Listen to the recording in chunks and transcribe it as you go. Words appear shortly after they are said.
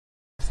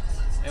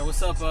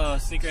What's up,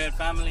 Sneakerhead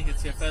family?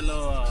 It's your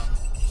fellow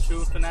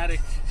shoe fanatic,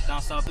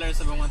 Down South Player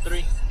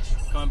 713,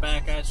 coming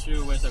back at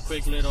you with a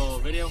quick little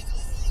video.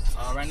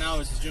 Right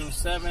now it's June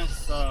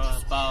 7th,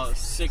 about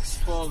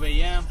 6:12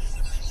 a.m.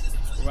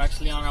 We're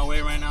actually on our way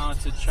right now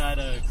to try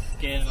to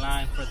get in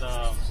line for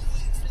the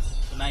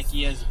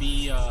Nike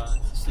SB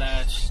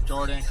 /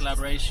 Jordan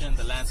collaboration,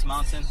 the Lance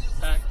Mountain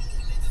pack.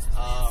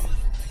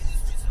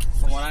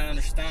 From what I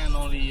understand,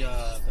 only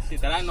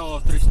that I know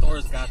of, 3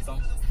 stores got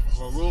them,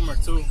 or a rumor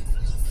too.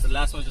 The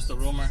last one's just a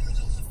rumor,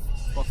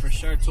 but for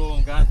sure 2 of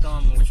them got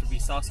them, which would be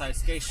Southside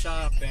Skate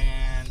Shop,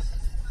 and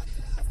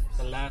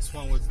the last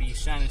one would be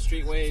Shannon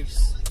Street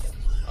Waves.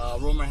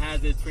 Rumor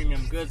has it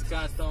Premium Goods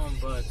got them,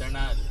 but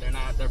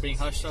they're being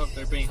hush up.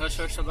 They're being hush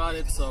about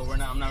it, so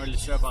I'm not really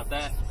sure about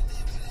that.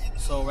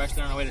 So we're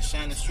actually on our way to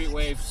Shannon Street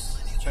Waves,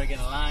 try to get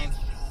in line.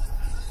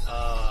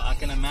 I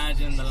can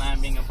imagine the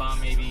line being about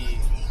maybe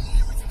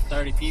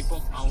 30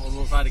 people.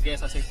 We'll try to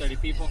guess. I say 30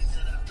 people.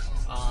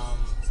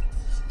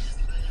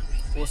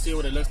 We'll see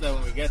what it looks like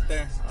when we get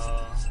there.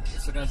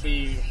 It's going to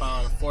be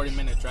about a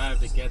 40-minute drive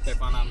to get there,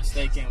 if I'm not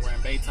mistaken. We're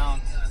in Baytown.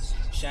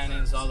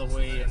 Shannon's all the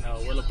way in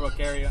the Willowbrook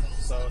area.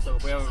 So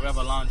we have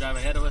a long drive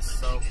ahead of us.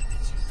 So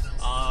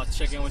I'll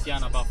check in with you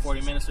in about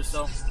 40 minutes or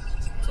so.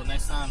 Until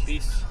next time,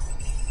 peace.